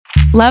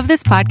Love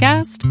this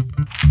podcast?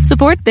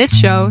 Support this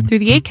show through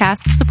the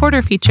Acast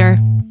supporter feature.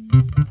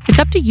 It's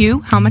up to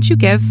you how much you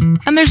give,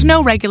 and there's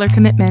no regular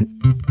commitment.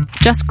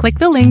 Just click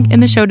the link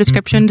in the show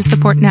description to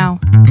support now.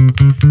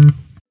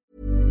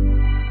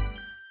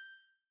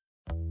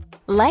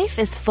 Life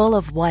is full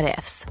of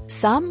what-ifs.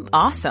 Some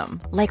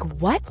awesome, like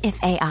what if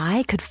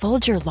AI could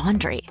fold your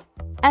laundry?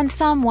 And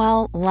some,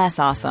 well, less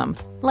awesome,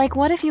 like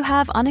what if you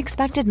have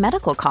unexpected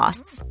medical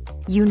costs?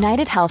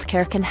 United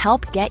Healthcare can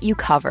help get you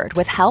covered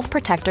with Health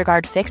Protector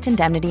Guard fixed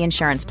indemnity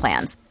insurance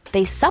plans.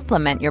 They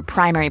supplement your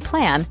primary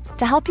plan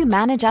to help you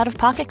manage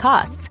out-of-pocket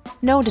costs.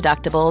 No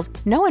deductibles,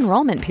 no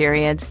enrollment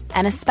periods,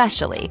 and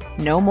especially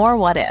no more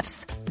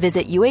what-ifs.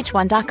 Visit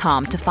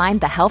uh1.com to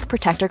find the Health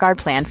Protector Guard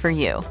plan for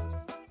you.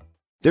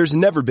 There's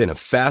never been a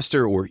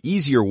faster or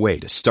easier way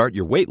to start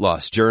your weight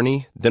loss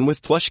journey than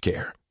with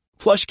PlushCare.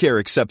 PlushCare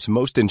accepts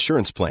most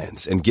insurance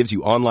plans and gives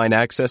you online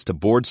access to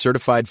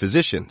board-certified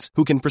physicians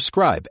who can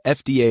prescribe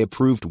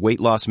FDA-approved weight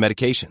loss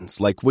medications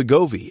like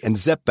Wegovy and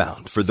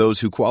Zepbound for those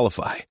who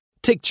qualify.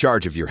 Take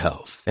charge of your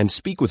health and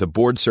speak with a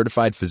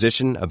board-certified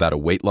physician about a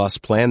weight loss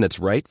plan that's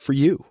right for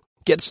you.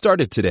 Get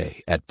started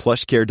today at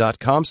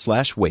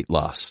plushcare.com/weight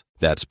loss.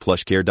 That's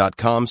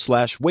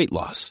plushcare.com/weight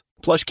loss.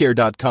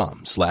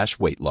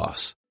 plushcare.com/weight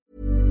loss.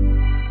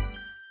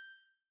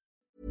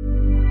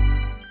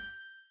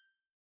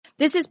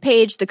 This is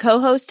Paige, the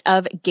co-host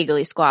of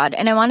Giggly Squad,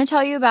 and I want to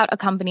tell you about a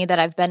company that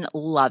I've been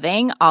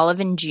loving,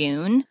 Olive &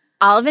 June.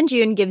 Olive &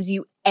 June gives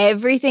you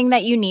everything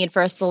that you need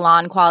for a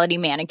salon-quality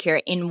manicure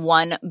in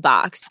one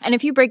box. And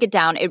if you break it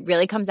down, it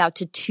really comes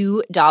out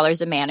to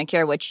 $2 a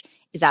manicure, which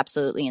is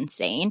absolutely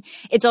insane.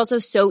 It's also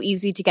so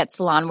easy to get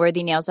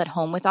salon-worthy nails at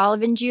home with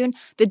Olive & June.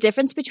 The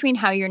difference between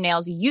how your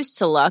nails used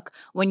to look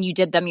when you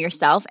did them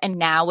yourself and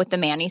now with the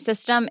Mani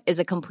system is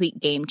a complete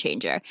game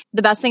changer.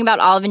 The best thing about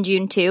Olive &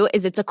 June, too,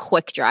 is it's a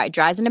quick dry.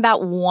 Dries in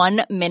about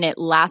 1 minute,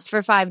 lasts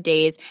for 5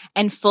 days,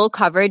 and full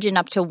coverage in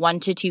up to 1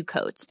 to 2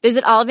 coats.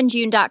 Visit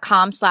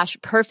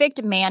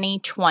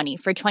oliveandjune.com/perfectmani20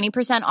 for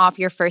 20% off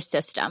your first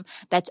system.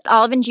 That's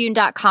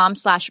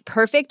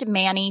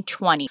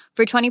oliveandjune.com/perfectmani20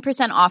 for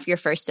 20% off your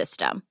first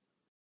system.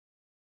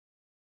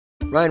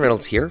 Ryan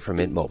Reynolds here from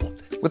Mint Mobile.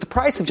 With the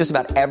price of just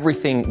about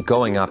everything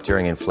going up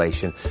during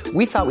inflation,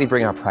 we thought we'd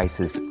bring our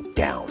prices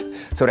down.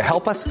 So to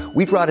help us,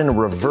 we brought in a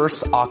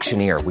reverse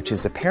auctioneer, which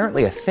is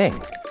apparently a thing.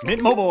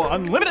 Mint Mobile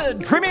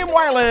Unlimited Premium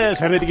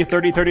Wireless. How to get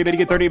 30, 30, bit to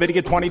get 30, bit to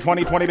get 20,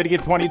 20, 20, bit to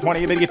get 20,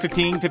 20, bit to get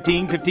 15,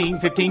 15, 15,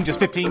 15, just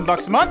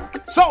 $15 a month?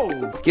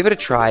 Sold! Give it a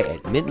try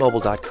at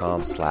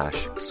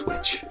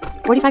mintmobile.com/switch.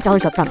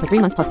 $45 up front for 3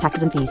 months plus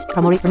taxes and fees.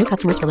 Promo rate for new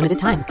customers for limited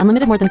time.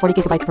 Unlimited more than 40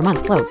 gigabytes per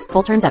month. Slows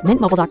full terms at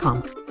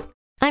mintmobile.com.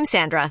 I'm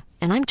Sandra,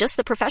 and I'm just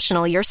the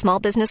professional your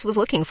small business was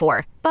looking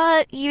for.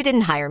 But you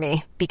didn't hire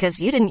me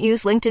because you didn't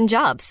use LinkedIn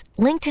Jobs.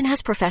 LinkedIn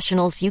has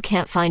professionals you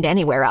can't find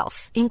anywhere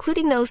else,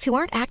 including those who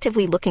aren't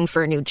actively looking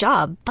for a new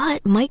job,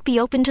 but might be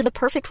open to the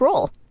perfect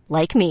role,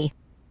 like me.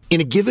 In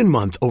a given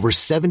month, over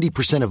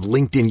 70% of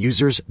LinkedIn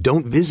users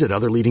don't visit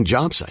other leading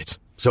job sites.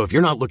 So if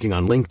you're not looking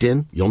on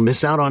LinkedIn, you'll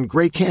miss out on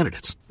great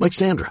candidates like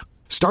Sandra.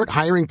 Start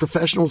hiring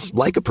professionals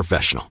like a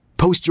professional.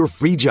 Post your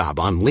free job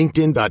on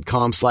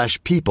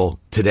linkedin.com/people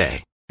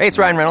today. Hey, it's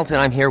Ryan Reynolds,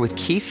 and I'm here with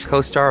Keith,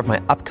 co-star of my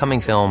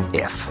upcoming film,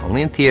 If,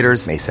 only in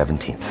theaters May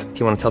 17th. Do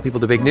you want to tell people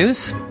the big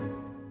news?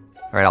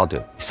 All right, I'll do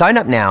it. Sign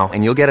up now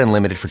and you'll get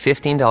unlimited for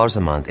 $15 a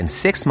month and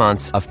 6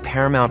 months of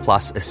Paramount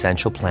Plus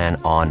Essential Plan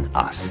on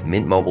us.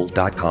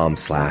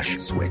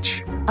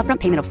 mintmobile.com/switch. Upfront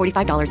payment of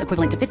 $45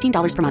 equivalent to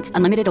 $15 per month.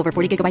 Unlimited over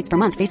 40 gigabytes per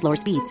month. Face lower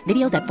speeds.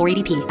 Videos at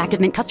 480p.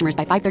 Active Mint customers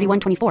by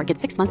 531.24 get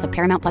 6 months of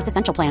Paramount Plus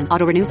Essential Plan.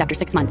 Auto renews after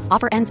 6 months.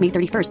 Offer ends May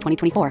 31st,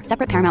 2024.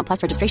 Separate Paramount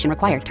Plus registration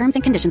required. Terms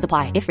and conditions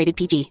apply if rated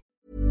PG.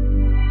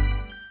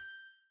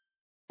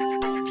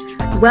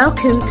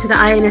 Welcome to the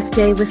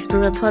INFJ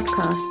Whisperer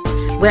podcast,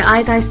 where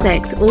I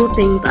dissect all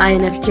things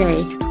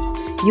INFJ.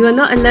 You are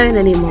not alone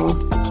anymore.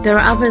 There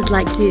are others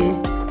like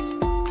you.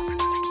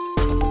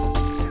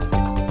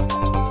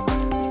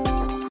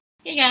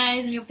 Hey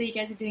guys, I hope that you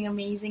guys are doing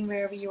amazing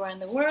wherever you are in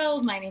the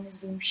world. My name is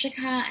Boom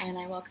Shikha and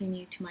I welcome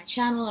you to my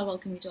channel. I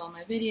welcome you to all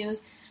my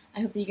videos.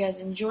 I hope that you guys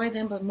enjoy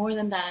them, but more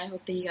than that, I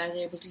hope that you guys are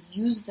able to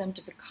use them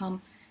to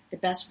become the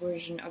best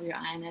version of your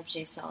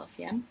INFJ self,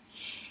 yeah?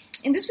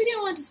 In this video,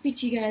 I want to speak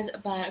to you guys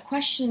about a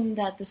question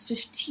that this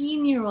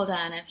 15-year-old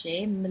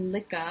INFJ,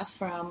 Melika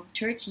from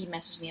Turkey,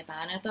 messaged me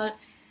about. And I thought,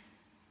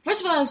 first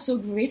of all, I was so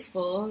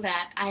grateful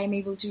that I am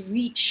able to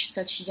reach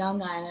such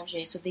young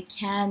INFJs so they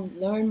can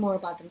learn more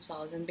about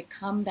themselves and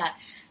become that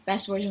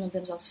best version of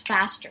themselves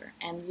faster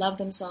and love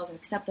themselves and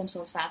accept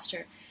themselves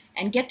faster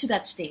and get to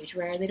that stage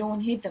where they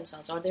don't hate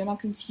themselves or they're not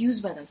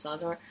confused by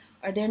themselves or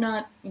they're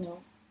not,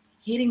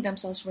 hating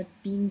themselves for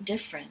being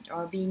different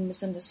or being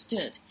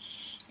misunderstood.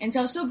 And so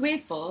I was so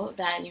grateful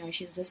that,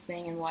 she's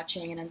listening and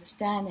watching and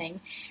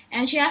understanding.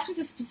 And she asked me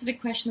this specific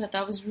question that I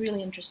thought was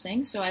really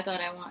interesting. So I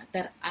thought I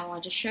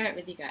wanted to share it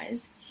with you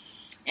guys.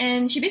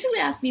 And she basically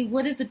asked me,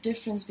 what is the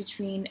difference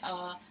between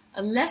a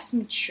less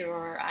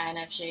mature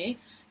INFJ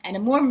and a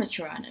more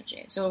mature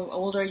INFJ. So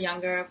older,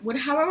 younger,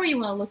 however you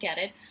want to look at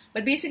it.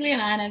 But basically an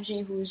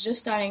INFJ who's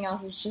just starting out,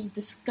 who's just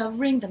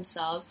discovering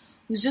themselves,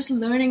 who's just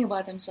learning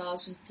about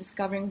themselves, who's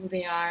discovering who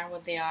they are and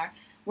what they are,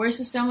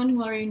 versus someone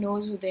who already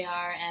knows who they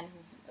are and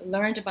who've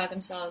learned about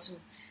themselves,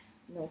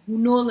 who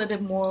know a little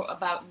bit more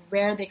about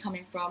where they're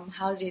coming from,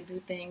 how they do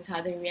things,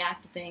 how they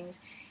react to things,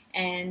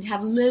 and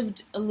have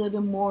lived a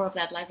little bit more of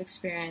that life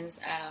experience,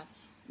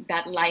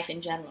 that life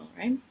in general,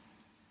 right?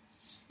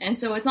 And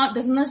so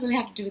doesn't necessarily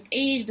have to do with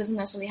age, doesn't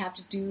necessarily have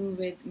to do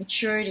with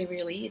maturity,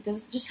 really. It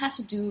just has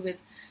to do with,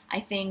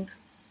 I think,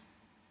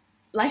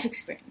 life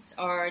experience,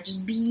 or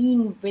just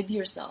being with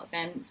yourself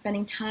and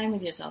spending time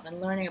with yourself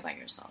and learning about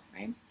yourself,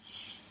 right?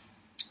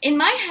 In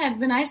my head,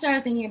 when I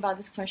started thinking about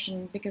this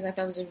question, because I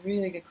thought it was a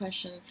really good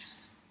question,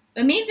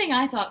 the main thing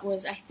I thought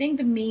was, I think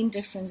the main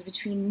difference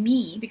between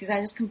me, because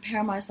I just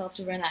compare myself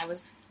to when I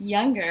was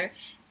younger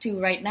to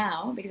right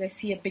now, because I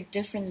see a big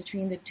difference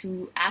between the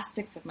two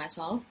aspects of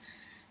myself.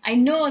 I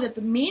know that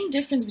the main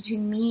difference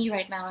between me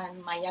right now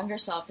and my younger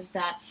self is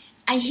that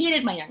I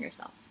hated my younger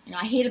self.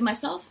 I hated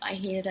myself. I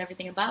hated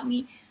everything about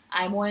me.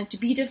 I wanted to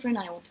be different.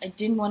 I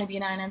didn't want to be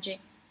an INFJ.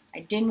 I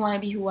didn't want to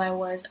be who I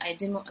was. I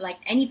didn't like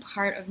any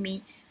part of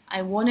me.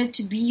 I wanted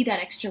to be that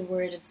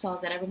extroverted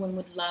self that everyone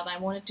would love. I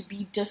wanted to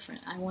be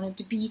different. I wanted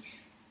to be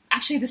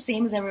actually the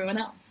same as everyone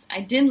else.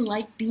 I didn't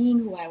like being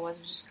who I was,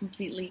 which is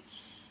completely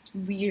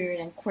weird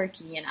and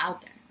quirky and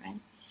out there, right?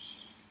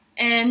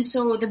 And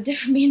so the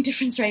main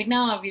difference right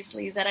now,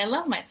 obviously, is that I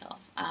love myself,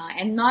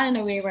 and not in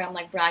a way where I'm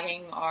like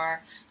bragging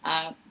or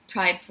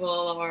prideful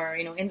or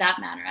in that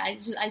manner. I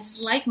just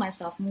like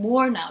myself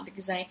more now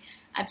because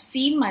I've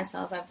seen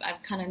myself.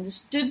 I've kind of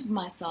understood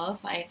myself.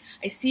 I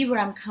see where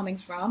I'm coming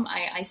from.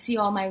 I see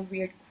all my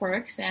weird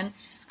quirks, and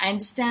I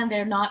understand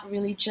they're not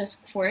really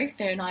just quirks.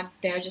 They're not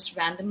there just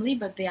randomly,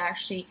 but they're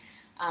actually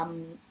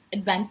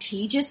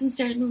advantageous in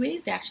certain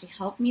ways. They actually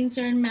help me in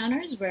certain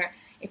manners where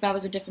if I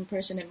was a different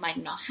person, it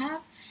might not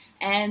have.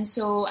 And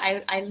so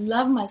I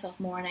love myself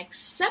more and I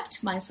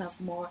accept myself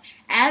more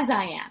as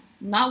I am,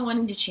 not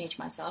wanting to change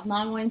myself,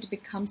 not wanting to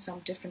become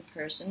some different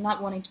person,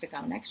 not wanting to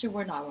become an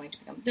extrovert, not wanting to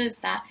become this,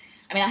 that.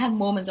 I mean, I have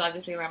moments,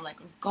 obviously, where I'm like,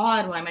 oh,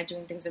 God, why am I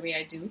doing things the way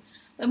I do?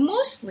 But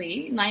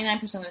mostly,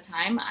 99% of the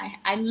time,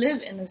 I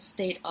live in a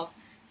state of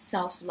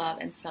self-love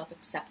and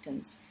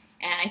self-acceptance.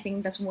 And I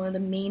think that's one of the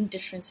main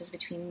differences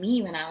between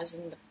me when I was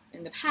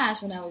in the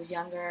past, when I was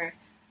younger,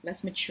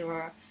 less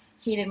mature,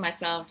 hated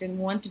myself, didn't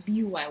want to be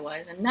who I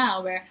was, and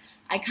now where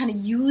I kind of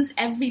use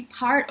every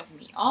part of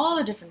me, all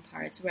the different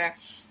parts, where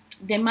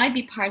there might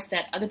be parts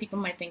that other people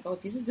might think, oh,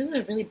 this is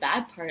a really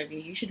bad part of you,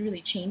 you should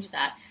really change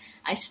that.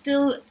 I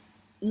still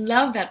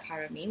love that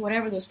part of me,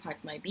 whatever those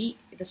parts might be,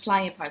 the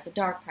slimy parts, the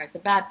dark parts, the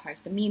bad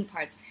parts, the mean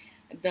parts,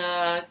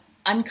 the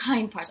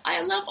unkind parts.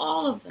 I love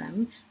all of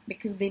them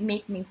because they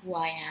make me who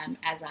I am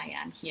as I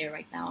am here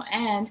right now.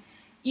 And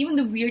even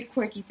the weird,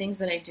 quirky things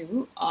that I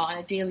do on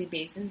a daily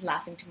basis,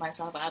 laughing to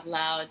myself out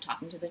loud,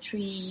 talking to the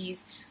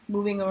trees,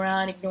 moving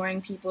around,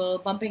 ignoring people,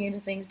 bumping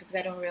into things because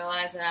I don't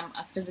realize that I'm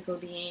a physical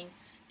being,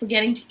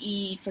 forgetting to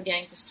eat,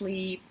 forgetting to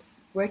sleep,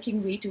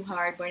 working way too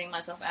hard, burning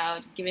myself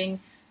out, giving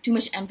too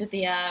much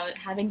empathy out,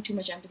 having too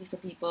much empathy for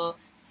people,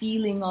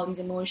 feeling all these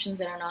emotions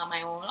that are not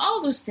my own,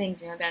 all those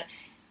things,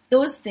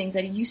 those things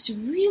that used to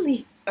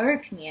really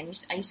irk me,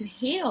 and I used to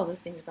hate all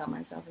those things about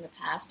myself in the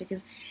past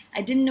because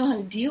I didn't know how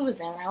to deal with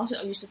them. And I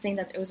also used to think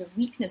that it was a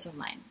weakness of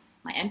mine.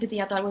 My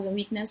empathy, I thought it was a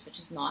weakness, which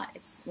is not.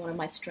 It's one of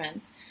my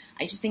strengths.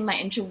 I just think my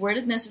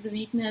introvertedness is a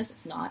weakness.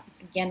 It's not. It's,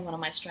 again, one of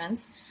my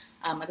strengths.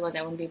 Otherwise,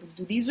 I wouldn't be able to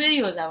do these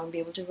videos. I wouldn't be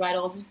able to write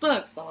all these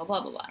books, blah, blah,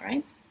 blah, blah, blah,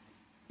 right?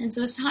 And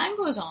so as time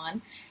goes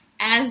on,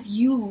 as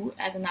you,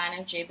 as an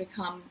INFJ,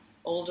 become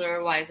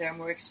older, wiser,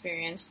 more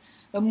experienced,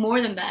 but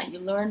more than that, you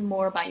learn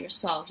more about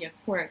yourself, your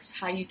quirks,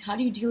 how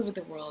do you deal with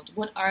the world,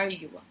 what are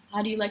you,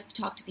 how do you like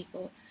to talk to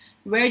people,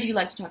 where do you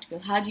like to talk to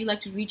people, how do you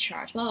like to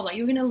recharge, blah, blah, blah.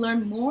 You're going to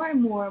learn more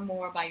and more and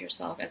more about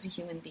yourself as a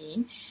human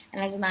being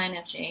and as an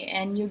INFJ,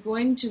 and you're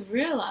going to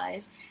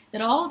realize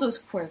that all those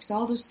quirks,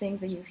 all those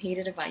things that you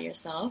hated about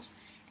yourself,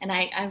 and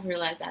I've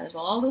realized that as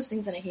well, all those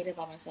things that I hated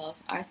about myself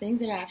are things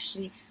that are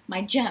actually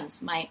my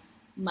gems,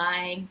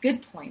 my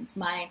good points,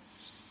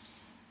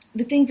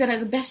 the things that are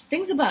the best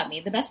things about me,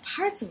 the best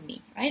parts of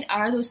me, right,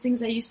 are those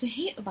things I used to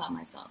hate about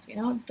myself.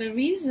 The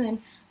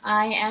reason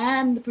I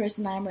am the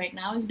person I am right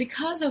now is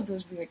because of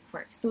those weird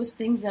quirks. Those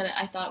things that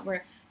I thought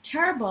were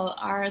terrible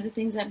are the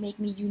things that make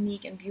me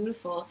unique and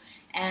beautiful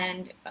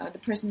and the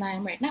person I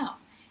am right now.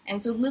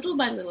 And so little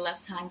by little,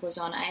 as time goes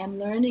on, I am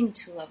learning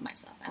to love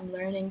myself. I'm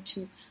learning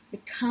to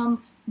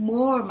become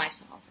more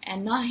myself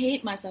and not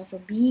hate myself for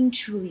being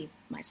truly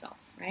myself,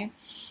 right?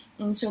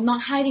 And so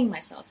not hiding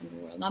myself in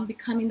the world, not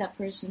becoming that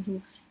person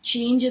who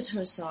changes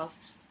herself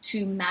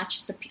to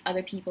match the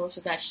other people so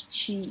that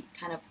she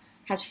kind of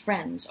has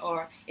friends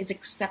or is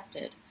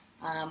accepted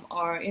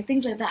or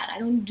things like that. I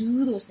don't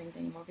do those things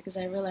anymore because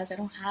I realize I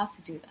don't have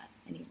to do that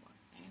anymore.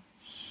 Right?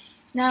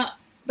 Now,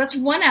 that's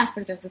one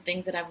aspect of the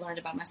things that I've learned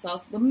about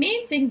myself. The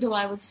main thing, though,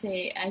 I would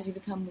say as you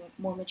become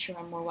more mature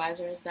and more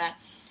wiser is that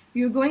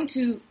you're going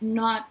to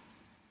not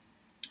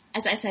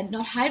as I said,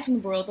 not hide from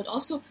the world, but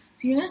also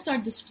so you're going to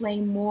start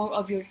displaying more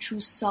of your true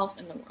self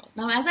in the world.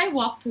 Now, as I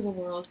walk through the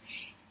world,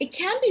 it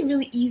can be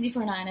really easy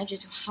for an INFJ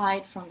to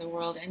hide from the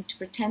world and to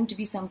pretend to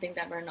be something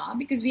that we're not,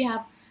 because we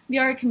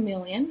are a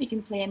chameleon. We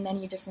can play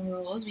many different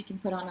roles. We can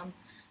put on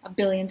a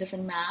billion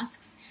different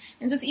masks.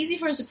 And so it's easy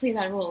for us to play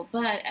that role.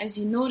 But as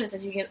you notice,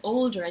 as you get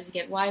older, as you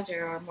get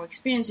wiser or more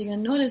experienced, you're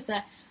going to notice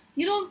that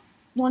you don't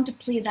want to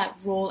play that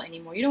role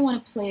anymore. You don't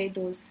want to play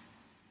those,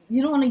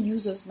 you don't want to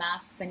use those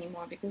masks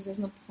anymore, because there's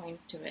no point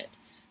to it.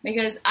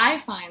 Because I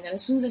find that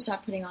as soon as I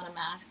start putting on a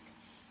mask,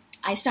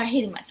 I start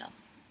hating myself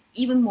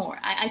even more.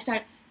 I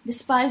start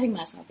despising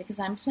myself because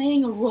I'm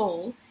playing a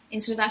role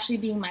instead of actually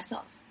being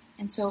myself.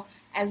 And so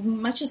as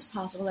much as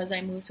possible as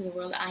I move through the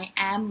world, I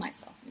am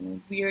myself.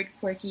 Weird,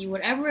 quirky,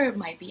 whatever it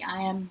might be,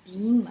 I am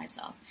being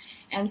myself.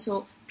 And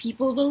so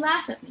people will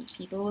laugh at me.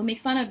 People will make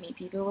fun of me.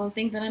 People will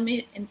think that I'm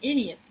an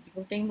idiot.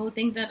 People will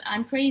think that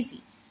I'm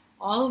crazy.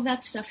 All of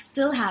that stuff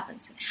still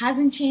happens. It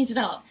hasn't changed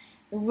at all.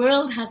 The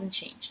world hasn't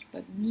changed,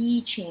 but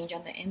we change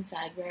on the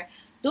inside, where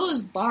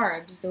those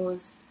barbs,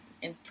 those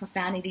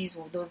profanities,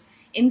 or those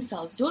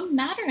insults don't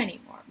matter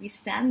anymore. We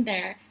stand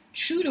there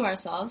true to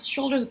ourselves,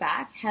 shoulders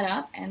back, head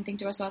up, and think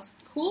to ourselves,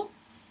 cool,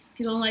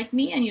 if you don't like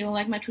me and you don't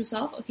like my true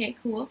self, okay,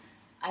 cool,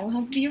 I don't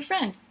have to be your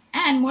friend.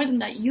 And more than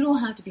that, you don't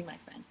have to be my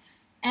friend.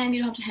 And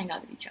you don't have to hang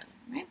out with each other,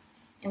 right?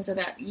 And so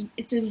that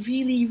it's a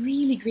really,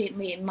 really great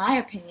way, in my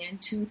opinion,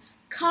 to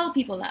cull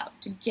people out,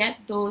 to get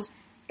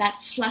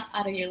that fluff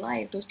out of your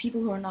life, those people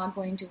who are not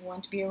going to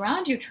want to be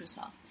around your true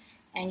self.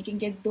 And you can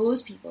get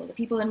those people, the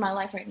people in my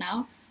life right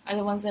now, are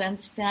the ones that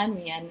understand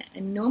me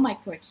and know my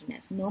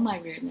quirkiness, know my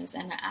weirdness,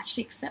 and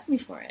actually accept me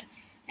for it,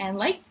 and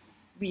like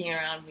being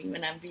around me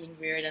when I'm being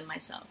weird and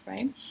myself,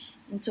 right?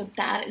 And so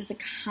that is the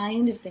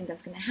kind of thing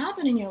that's going to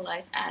happen in your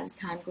life as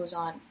time goes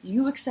on.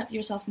 You accept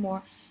yourself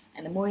more,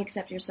 and the more you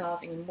accept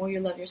yourself, and the more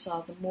you love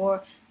yourself, the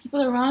more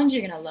people around you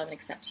are going to love and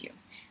accept you.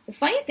 The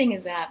funny thing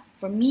is that,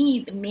 for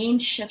me, the main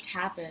shift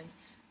happened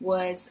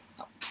when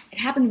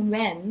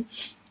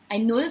I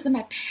noticed that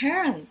my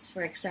parents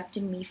were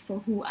accepting me for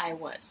who I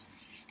was.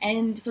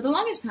 And for the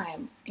longest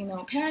time,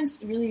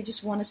 parents really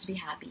just want us to be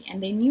happy.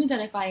 And they knew that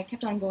if I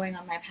kept on going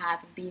on my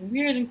path of being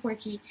weird and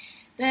quirky,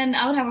 then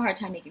I would have a hard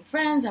time making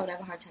friends, I would have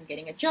a hard time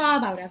getting a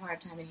job, I would have a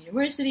hard time in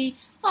university,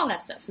 all that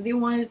stuff. So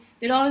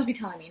they'd always be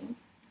telling me,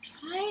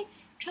 try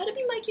to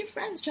be like your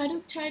friends, try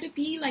to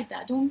be like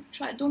that.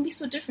 Don't be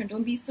so different,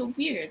 don't be so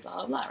weird, blah,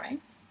 blah, blah,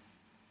 right?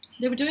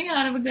 They were doing it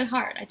out of a good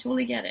heart. I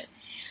totally get it.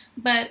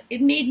 But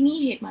it made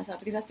me hate myself,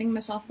 because I was thinking to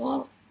myself,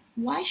 well,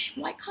 why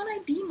can't I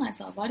be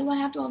myself? Why do I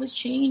have to always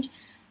change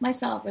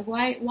myself? Like,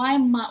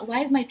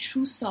 why is my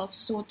true self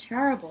so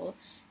terrible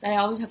that I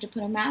always have to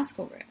put a mask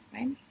over it,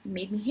 right? It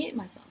made me hate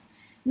myself.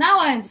 Now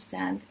I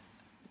understand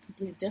a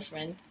completely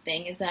different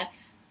thing is that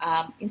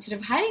instead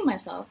of hiding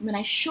myself, when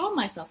I show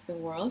myself to the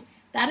world,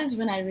 that is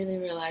when I really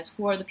realize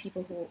who are the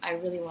people who I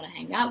really want to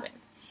hang out with.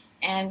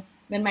 And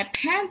when my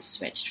parents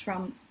switched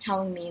from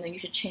telling me, you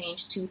should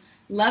change, to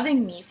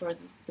loving me for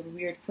the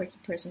weird, quirky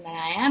person that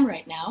I am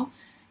right now,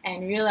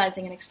 and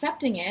realizing and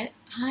accepting it,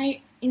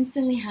 I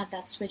instantly had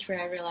that switch where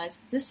I realized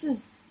this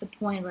is the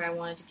point where I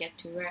wanted to get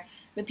to, where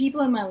the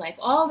people in my life,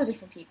 all the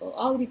different people,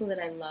 all the people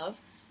that I love,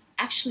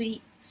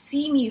 actually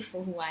see me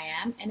for who I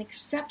am and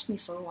accept me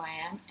for who I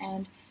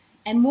am.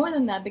 And more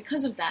than that,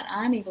 because of that,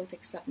 I'm able to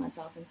accept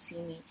myself and see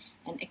me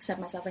and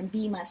accept myself and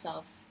be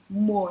myself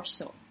more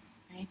so.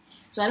 Right?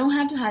 So I don't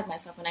have to hide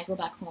myself when I go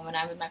back home and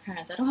I'm with my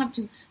parents. I don't have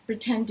to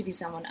pretend to be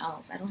someone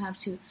else. I don't have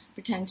to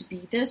pretend to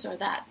be this or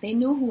that. They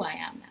know who I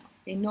am now.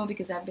 They know,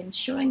 because I've been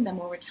showing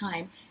them over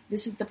time,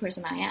 this is the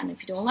person I am.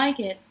 If you don't like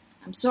it,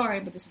 I'm sorry,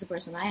 but this is the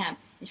person I am.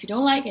 If you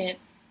don't like it,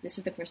 this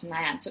is the person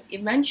I am. So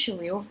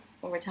eventually,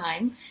 over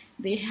time,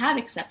 they have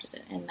accepted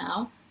it. And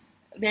now,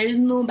 there is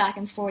no back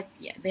and forth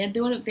yet. They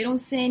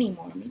don't say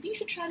anymore, maybe you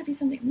should try to be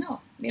something.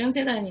 No, they don't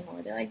say that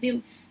anymore. They're like,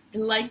 they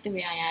like the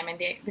way I am, and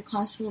they're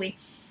constantly,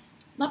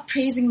 not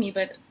praising me,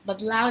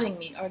 but lauding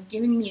me, or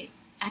giving me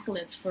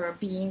accolades for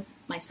being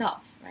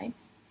myself, right?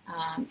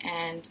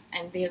 And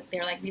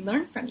they're like, we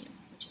learned from you,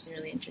 which is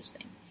really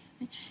interesting.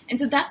 And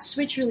so that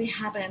switch really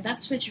happened, and that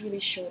switch really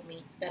showed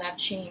me that I've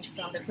changed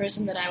from the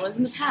person that I was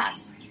in the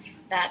past,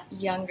 that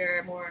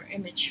younger, more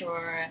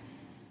immature,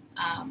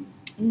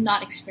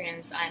 not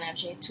experienced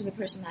INFJ, to the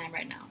person I am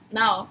right now.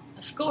 Now,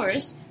 of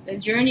course, the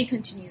journey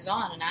continues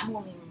on, and I'm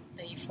only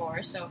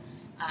 34, so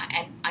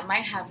and I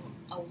might have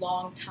a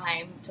long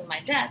time till my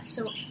death,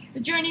 so the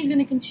journey is going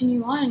to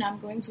continue on, and I'm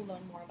going to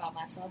learn more about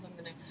myself.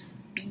 I'm going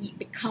to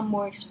become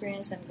more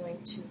experienced. I'm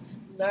going to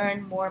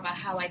learn more about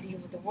how I deal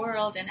with the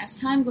world, and as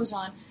time goes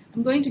on,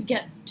 I'm going to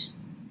get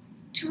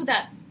to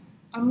that.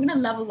 I'm going to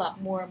level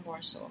up more and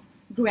more, so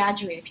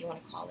graduate, if you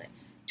want to call it,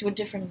 to a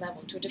different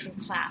level, to a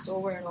different class,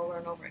 over and over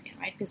and over again,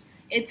 right? Because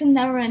it's a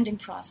never-ending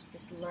process,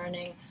 this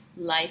learning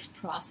life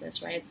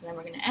process, right? It's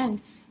never going to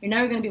end. You're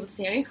never going to be able to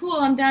say, okay, cool,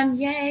 I'm done,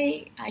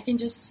 yay, I can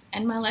just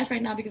end my life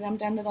right now because I'm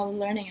done with all the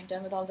learning, I'm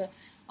done with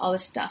all the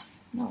stuff.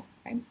 No,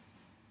 right?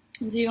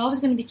 So you're always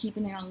going to be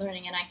keeping on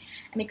learning, and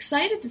I'm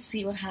excited to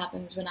see what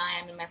happens when I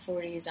am in my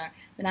 40s or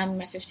when I'm in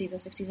my 50s or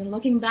 60s and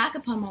looking back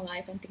upon my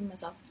life and thinking to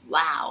myself,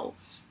 wow,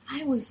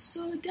 I was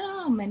so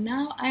dumb, and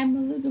now I'm a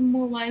little bit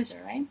more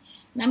wiser, right?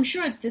 And I'm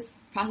sure this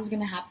process is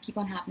going to keep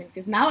on happening,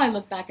 because now I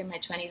look back in my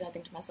 20s, I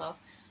think to myself,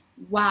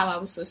 wow, I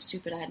was so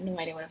stupid, I had no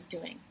idea what I was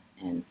doing.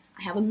 And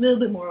I have a little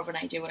bit more of an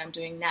idea what I'm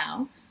doing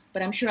now,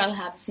 but I'm sure I'll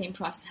have the same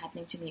process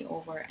happening to me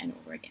over and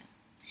over again.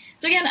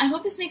 So again, I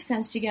hope this makes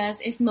sense to you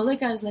guys. If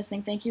Malika is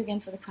listening, thank you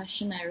again for the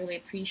question. I really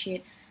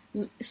appreciate,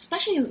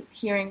 especially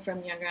hearing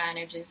from younger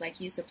INFJs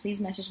like you. So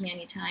please message me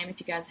anytime if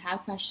you guys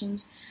have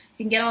questions.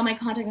 You can get all my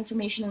contact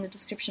information in the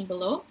description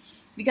below.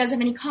 If you guys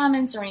have any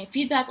comments or any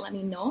feedback, let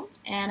me know.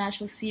 And I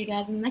shall see you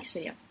guys in the next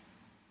video.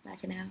 Bye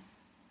for now.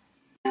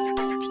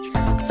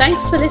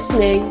 Thanks for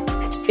listening.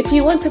 If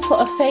you want to put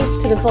a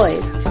face to the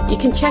voice, you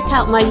can check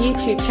out my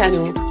YouTube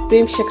channel,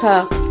 Boom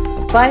Shikha.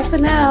 Bye for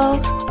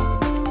now.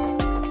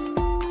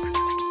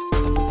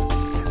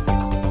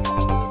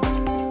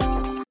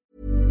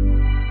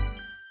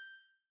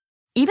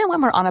 Even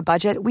when we're on a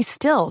budget, we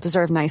still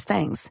deserve nice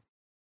things.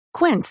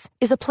 Quince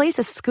is a place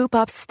to scoop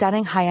up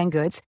stunning high-end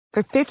goods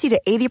for 50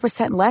 to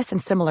 80% less than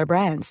similar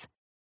brands.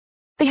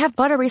 They have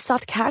buttery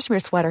soft cashmere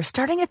sweaters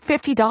starting at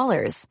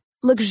 $50,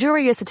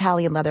 luxurious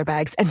Italian leather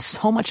bags, and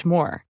so much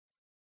more.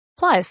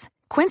 Plus,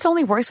 Quince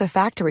only works with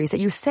factories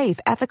that use safe,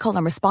 ethical,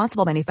 and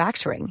responsible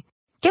manufacturing.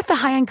 Get the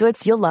high-end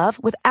goods you'll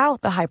love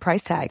without the high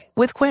price tag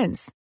with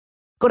Quince.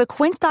 Go to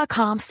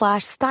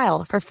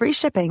quince.com/style for free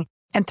shipping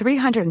and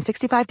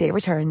 365-day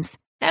returns.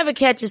 Ever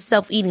catch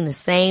yourself eating the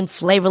same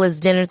flavorless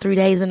dinner 3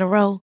 days in a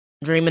row?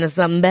 Dreaming of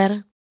something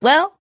better?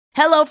 Well,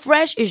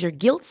 HelloFresh is your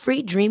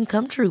guilt-free dream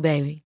come true,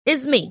 baby.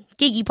 It's me,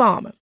 Keke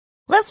Palmer.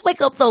 Let's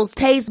wake up those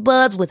taste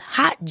buds with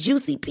hot,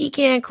 juicy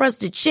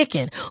pecan-crusted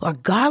chicken or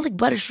garlic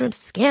butter shrimp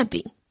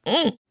scampi.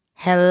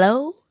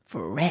 Hello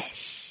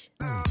Fresh.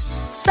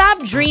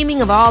 Stop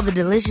dreaming of all the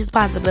delicious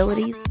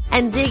possibilities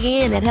and dig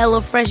in at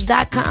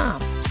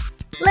HelloFresh.com.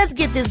 Let's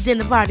get this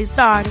dinner party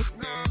started.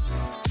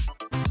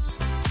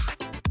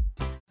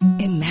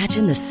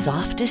 Imagine the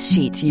softest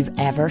sheets you've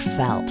ever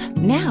felt.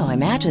 Now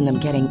imagine them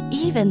getting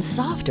even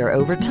softer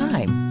over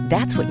time.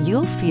 That's what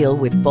you'll feel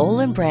with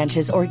Boll &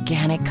 Branch's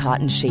organic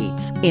cotton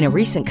sheets. In a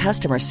recent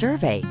customer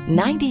survey,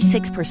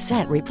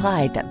 96%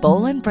 replied that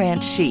Boll &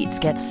 Branch sheets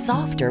get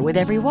softer with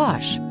every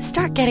wash.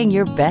 Start getting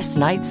your best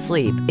night's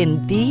sleep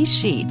in these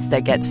sheets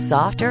that get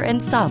softer and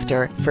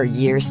softer for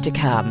years to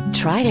come.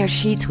 Try their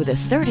sheets with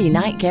a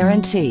 30-night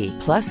guarantee.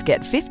 Plus,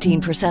 get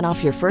 15%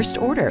 off your first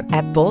order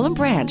at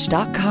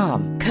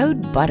bollandbranch.com.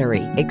 Code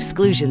BUTTERY.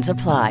 Exclusions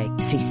apply.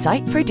 See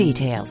site for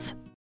details.